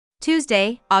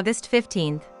Tuesday, August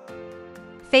 15th.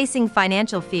 Facing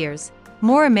financial fears,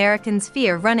 more Americans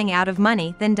fear running out of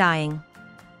money than dying.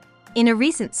 In a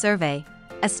recent survey,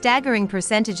 a staggering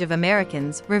percentage of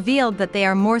Americans revealed that they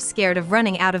are more scared of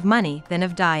running out of money than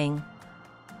of dying.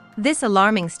 This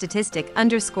alarming statistic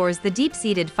underscores the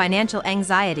deep-seated financial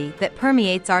anxiety that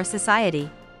permeates our society,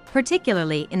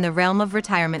 particularly in the realm of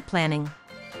retirement planning.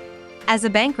 As a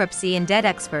bankruptcy and debt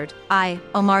expert, I,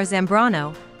 Omar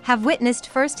Zambrano, have witnessed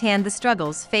firsthand the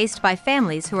struggles faced by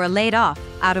families who are laid off,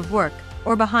 out of work,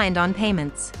 or behind on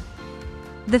payments.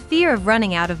 The fear of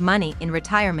running out of money in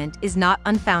retirement is not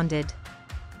unfounded.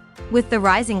 With the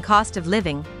rising cost of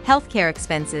living, healthcare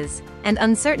expenses, and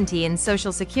uncertainty in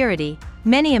Social Security,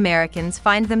 many Americans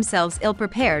find themselves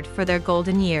ill-prepared for their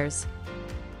golden years.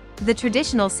 The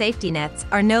traditional safety nets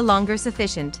are no longer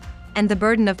sufficient, and the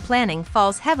burden of planning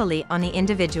falls heavily on the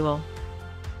individual.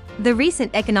 The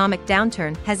recent economic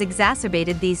downturn has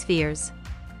exacerbated these fears.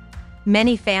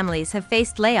 Many families have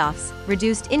faced layoffs,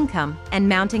 reduced income, and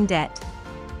mounting debt.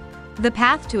 The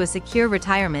path to a secure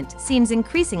retirement seems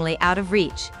increasingly out of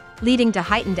reach, leading to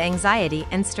heightened anxiety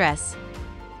and stress.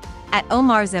 At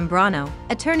Omar Zambrano,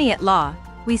 attorney at law,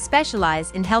 we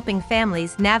specialize in helping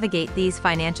families navigate these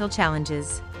financial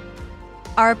challenges.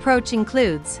 Our approach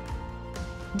includes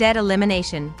debt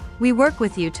elimination. We work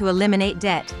with you to eliminate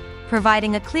debt,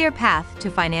 providing a clear path to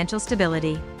financial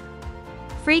stability.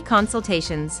 Free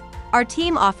consultations. Our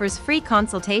team offers free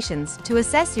consultations to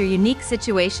assess your unique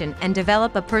situation and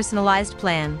develop a personalized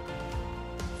plan.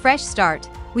 Fresh start.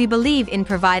 We believe in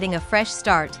providing a fresh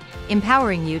start,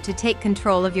 empowering you to take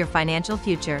control of your financial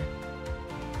future.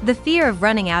 The fear of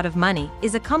running out of money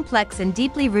is a complex and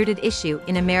deeply rooted issue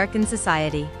in American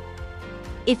society.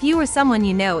 If you or someone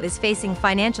you know is facing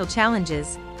financial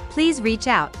challenges, please reach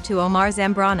out to Omar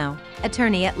Zambrano,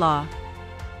 attorney at law.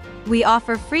 We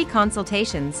offer free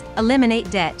consultations, eliminate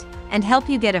debt, and help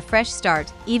you get a fresh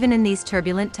start even in these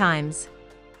turbulent times.